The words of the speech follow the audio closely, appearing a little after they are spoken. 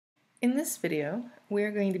In this video, we're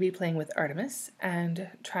going to be playing with Artemis and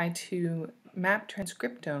try to map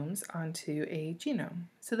transcriptomes onto a genome.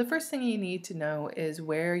 So the first thing you need to know is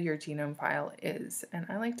where your genome file is, and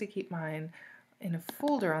I like to keep mine in a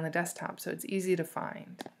folder on the desktop so it's easy to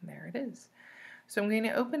find. There it is. So I'm going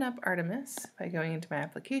to open up Artemis by going into my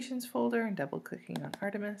Applications folder and double-clicking on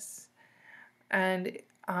Artemis. And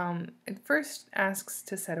it first asks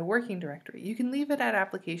to set a working directory. You can leave it at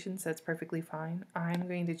Applications, that's perfectly fine. I'm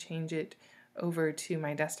going to change it over to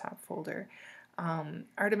my desktop folder.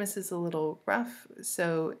 Artemis is a little rough,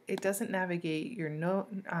 so it doesn't navigate your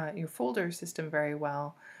folder system very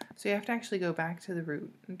well. So you have to actually go back to the root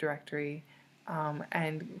directory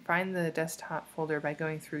and find the desktop folder by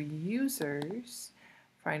going through Users,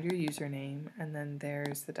 find your username, and then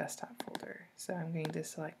there's the desktop folder. So I'm going to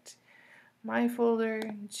select my folder,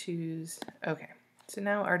 choose OK. So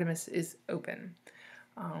now Artemis is open.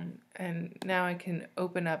 And now I can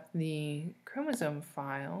open up the chromosome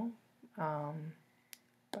file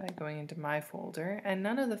by going into my folder. And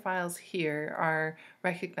none of the files here are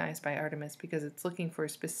recognized by Artemis because it's looking for a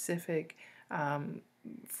specific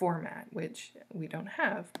format, which we don't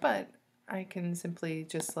have. But I can simply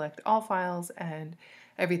just select all files and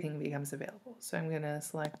everything becomes available. So I'm going to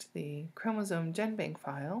select the chromosome GenBank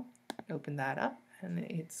file, open that up, and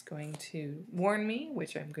it's going to warn me,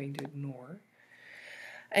 which I'm going to ignore.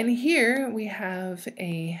 And here we have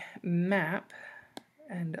a map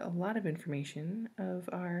and a lot of information of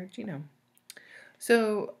our genome.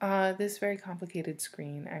 So this very complicated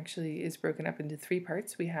screen actually is broken up into three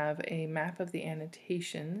parts. We have a map of the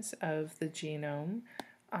annotations of the genome,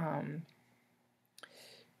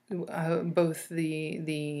 both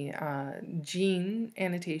the gene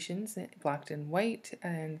annotations blocked in white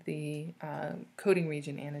and the coding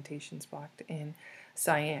region annotations blocked in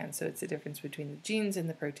cyan. So it's the difference between the genes and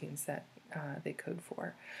the proteins that they code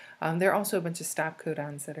for. There are also a bunch of stop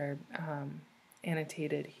codons that are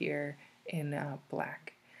annotated here in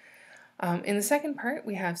black. In the second part,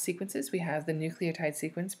 we have sequences. We have the nucleotide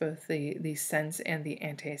sequence, both the sense and the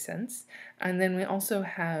antisense. And then we also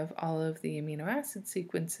have all of the amino acid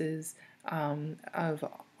sequences of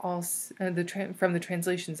all from the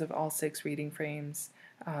translations of all 6 reading frames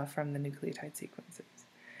from the nucleotide sequences.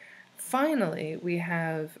 Finally, we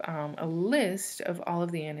have a list of all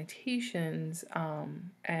of the annotations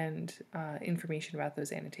and information about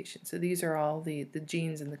those annotations. So these are all the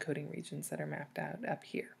genes and the coding regions that are mapped out up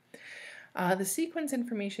here. The sequence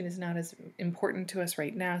information is not as important to us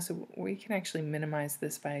right now, so we can actually minimize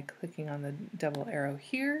this by clicking on the double arrow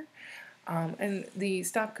here. And the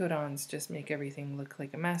stop codons just make everything look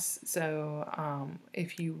like a mess. So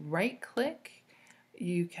if you right-click,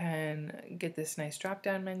 you can get this nice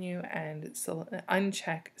drop-down menu and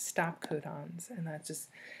uncheck stop codons, and that just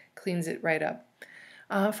cleans it right up.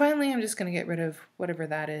 Finally, I'm just going to get rid of whatever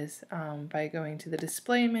that is by going to the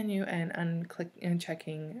display menu and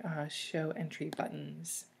unchecking show entry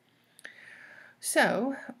buttons.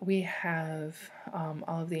 So we have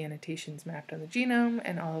all of the annotations mapped on the genome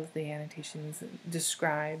and all of the annotations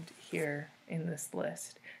described here in this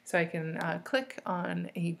list. So I can click on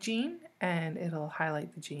a gene and it'll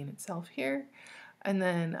highlight the gene itself here. And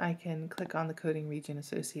then I can click on the coding region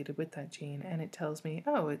associated with that gene, and it tells me,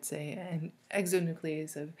 oh, it's an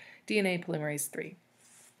exonuclease of DNA polymerase 3.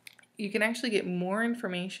 You can actually get more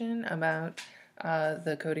information about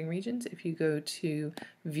the coding regions if you go to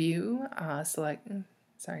View, Selected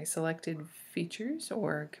Features,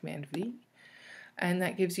 or Command V, and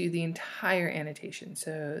that gives you the entire annotation.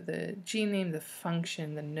 So the gene name, the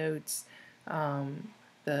function, the notes,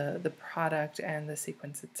 the product, and the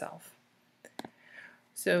sequence itself.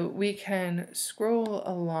 So we can scroll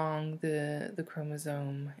along the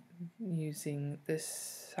chromosome using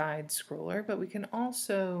this side scroller, but we can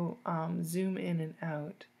also zoom in and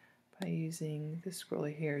out by using this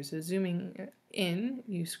scroller here. So zooming in,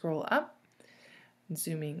 you scroll up, and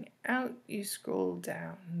zooming out, you scroll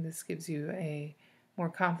down. And this gives you a more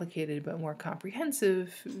complicated but more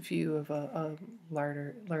comprehensive view of a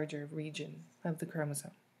larger region of the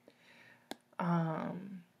chromosome.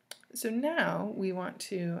 So now we want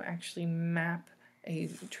to actually map a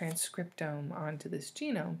transcriptome onto this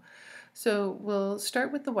genome. So we'll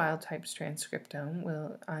start with the wild type's transcriptome.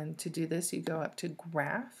 To do this, you go up to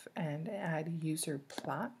Graph and add User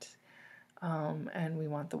Plot. And we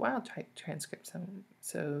want the wild type transcriptome,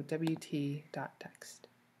 so wt.text.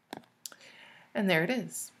 And there it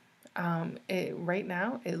is. Right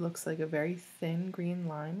now, it looks like a very thin green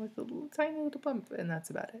line with a little tiny little bump, and that's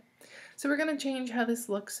about it. So we're going to change how this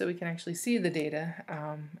looks so we can actually see the data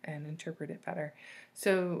and interpret it better.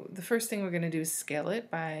 So the first thing we're going to do is scale it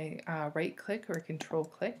by right-click or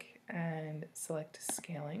control-click and select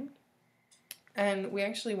scaling. And we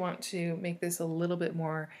actually want to make this a little bit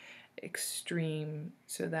more extreme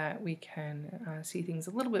so that we can see things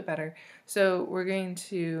a little bit better. So we're going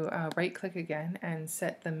to right click again and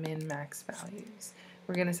set the min max values.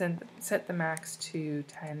 We're going to set the max to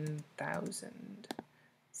 10,000.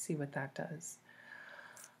 See what that does.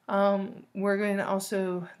 We're going to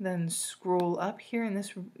also then scroll up here, and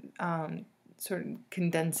this sort of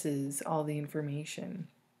condenses all the information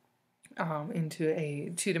into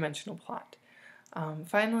a two-dimensional plot.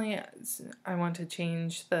 Finally, I want to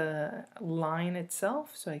change the line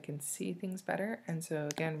itself so I can see things better. And so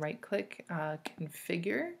again, right-click,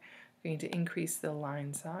 configure. I'm going to increase the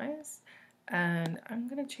line size. And I'm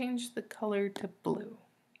going to change the color to blue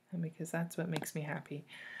because that's what makes me happy.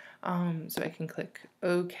 So I can click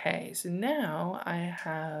OK. So now I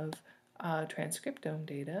have transcriptome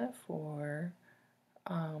data for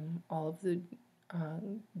all of the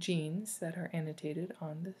genes that are annotated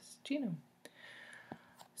on this genome.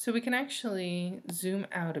 So we can actually zoom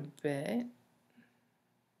out a bit.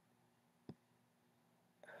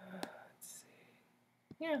 Let's see.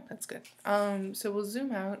 Yeah, that's good. So we'll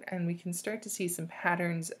zoom out and we can start to see some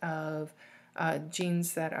patterns of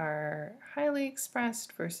genes that are highly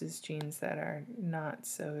expressed versus genes that are not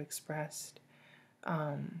so expressed.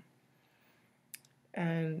 And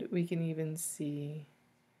we can even see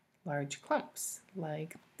large clumps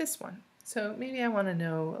like this one. So maybe I want to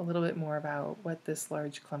know a little bit more about what this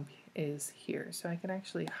large clump is here. So I can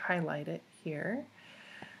actually highlight it here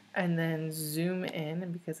and then zoom in,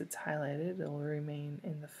 and because it's highlighted, it'll remain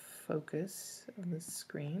in the focus of the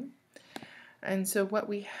screen. And so what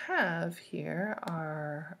we have here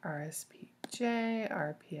are RSPJ,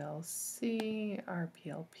 RPLC,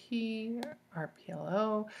 RPLP,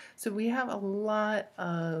 RPLO. So we have a lot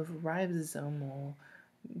of ribosomal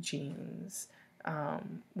genes,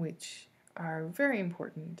 which are very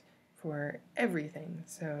important for everything.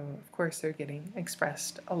 So of course they're getting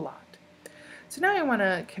expressed a lot. So now I want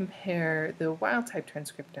to compare the wild-type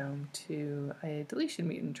transcriptome to a deletion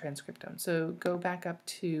mutant transcriptome. So go back up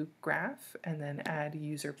to Graph and then add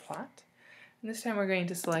user plot. And this time we're going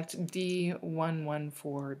to select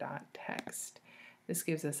D114.txt. This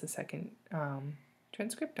gives us a second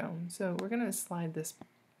transcriptome. So we're going to slide this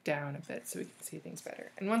down a bit so we can see things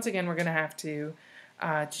better. And once again, we're going to have to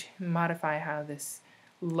modify how this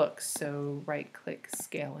looks. So right-click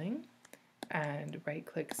scaling and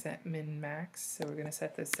right-click set min-max. So we're going to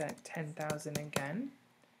set this at 10,000 again.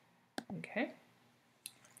 Okay.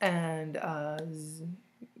 And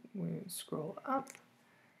we scroll up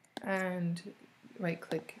and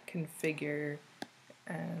right-click configure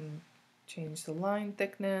and change the line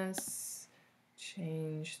thickness,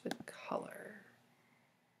 change the color.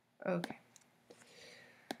 Okay.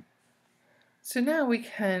 So now we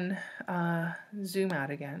can zoom out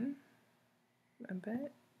again a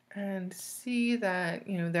bit and see that,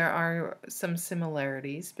 you know, there are some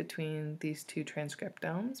similarities between these two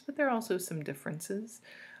transcriptomes, but there are also some differences.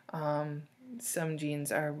 Some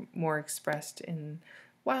genes are more expressed in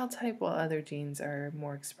wild type, while other genes are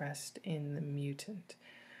more expressed in the mutant.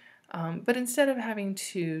 But instead of having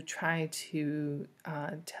to try to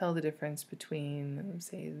tell the difference between,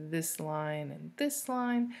 say, this line and this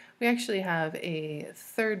line, we actually have a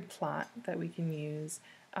third plot that we can use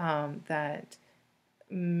that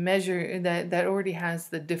already has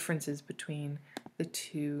the differences between the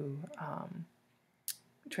two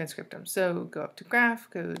transcriptomes. So go up to Graph,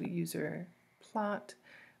 go to User Plot.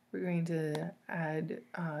 We're going to add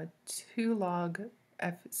 2log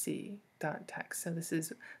fc.txt. So this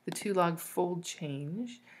is the 2log fold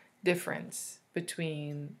change difference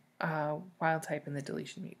between wild type and the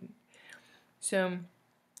deletion mutant. So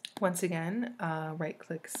once again,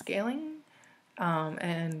 right-click scaling.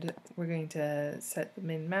 And we're going to set the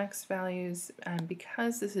min-max values, and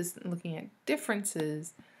because this is looking at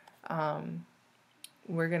differences,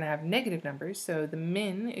 we're going to have negative numbers, so the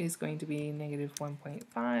min is going to be negative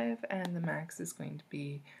 1.5 and the max is going to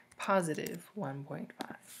be positive 1.5.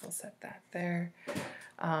 We'll set that there,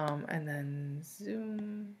 and then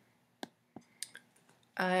zoom,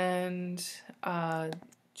 and we're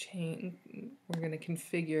going to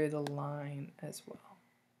configure the line as well.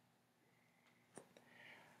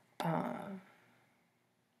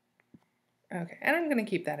 Okay, and I'm going to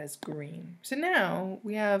keep that as green. So now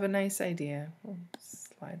we have a nice idea. We'll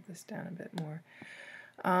slide this down a bit more.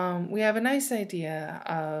 we have a nice idea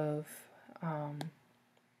of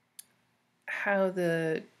how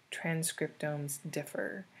the transcriptomes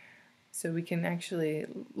differ. So we can actually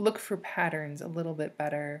look for patterns a little bit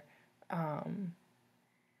better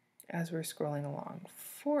as we're scrolling along.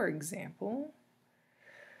 For example,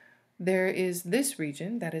 there is this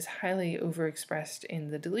region that is highly overexpressed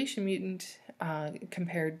in the deletion mutant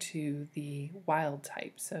compared to the wild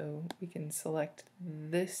type. So we can select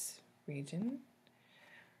this region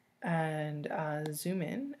and zoom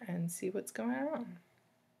in and see what's going on.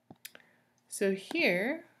 So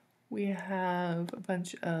here we have a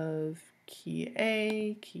bunch of key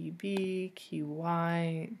A, key B, key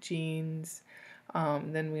Y genes.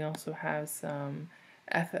 Then we also have some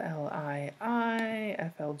FLII,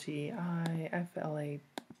 FLGI,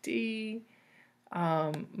 FLAD,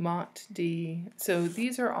 MOTD. So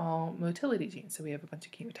these are all motility genes. So we have a bunch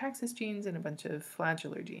of chemotaxis genes and a bunch of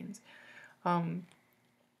flagellar genes.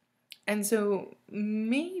 And so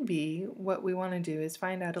maybe what we want to do is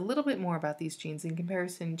find out a little bit more about these genes in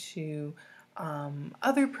comparison to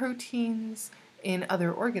other proteins in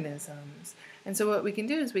other organisms. And so what we can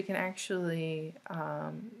do is we can actually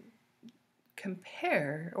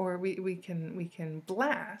compare, or we can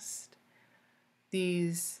blast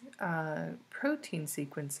these protein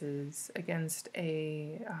sequences against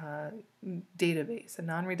a database, a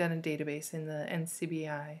non-redundant database in the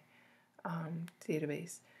NCBI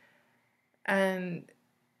database. And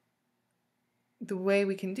the way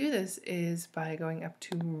we can do this is by going up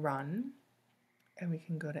to Run, and we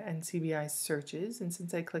can go to NCBI searches. And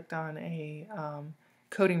since I clicked on a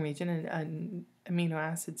coding region and an amino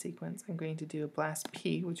acid sequence, I'm going to do a BLAST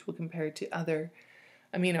P, which will compare it to other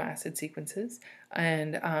amino acid sequences.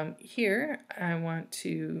 And here I want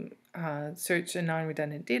to search a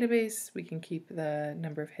non-redundant database. We can keep the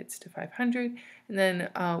number of hits to 500, and then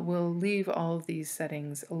we'll leave all of these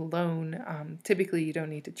settings alone. Typically you don't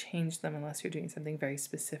need to change them unless you're doing something very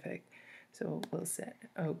specific. So we'll set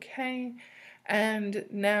OK, and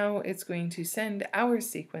now it's going to send our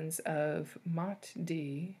sequence of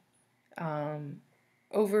MOTD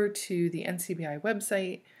over to the NCBI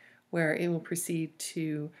website, where it will proceed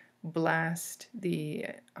to blast the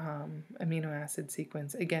amino acid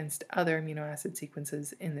sequence against other amino acid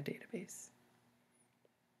sequences in the database.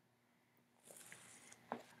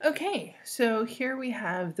 Okay, so here we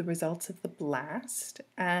have the results of the blast,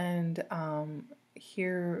 and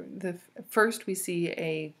here first we see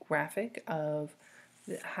a graphic of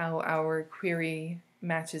how our query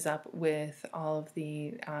matches up with all of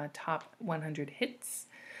the top 100 hits.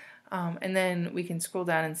 And then we can scroll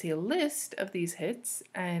down and see a list of these hits,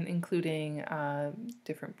 and including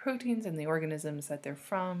different proteins and the organisms that they're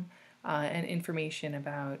from, and information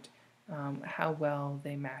about how well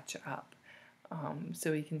they match up.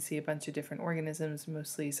 So we can see a bunch of different organisms,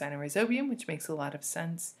 mostly Cynorhizobium, which makes a lot of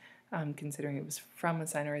sense considering it was from a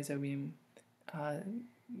Cynorhizobium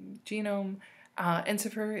genome.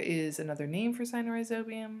 Ensifer is another name for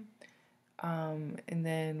Cynorhizobium. And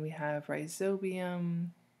then we have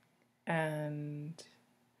Rhizobium and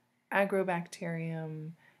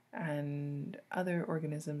Agrobacterium and other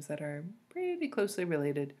organisms that are pretty closely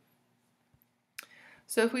related.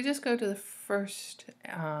 So if we just go to the first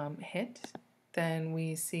hit, then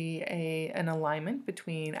we see an alignment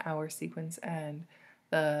between our sequence and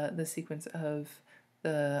the sequence of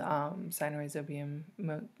the Cynorhizobium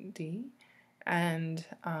MOTD, and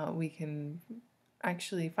we can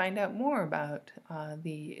actually find out more about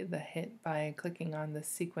the hit by clicking on the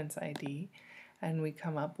sequence ID, and we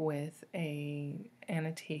come up with a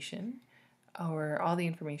annotation or all the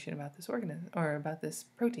information about this organism or about this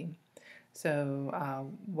protein. So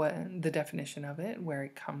what the definition of it, where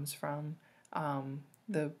it comes from,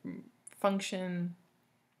 the function,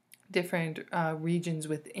 different regions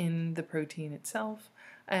within the protein itself,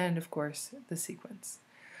 and of course the sequence.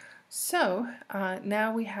 So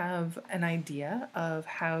now we have an idea of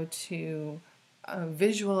how to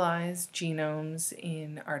visualize genomes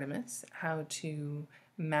in Artemis, how to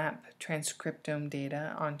map transcriptome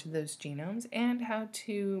data onto those genomes, and how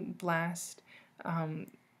to blast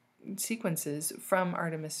sequences from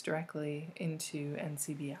Artemis directly into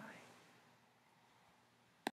NCBI.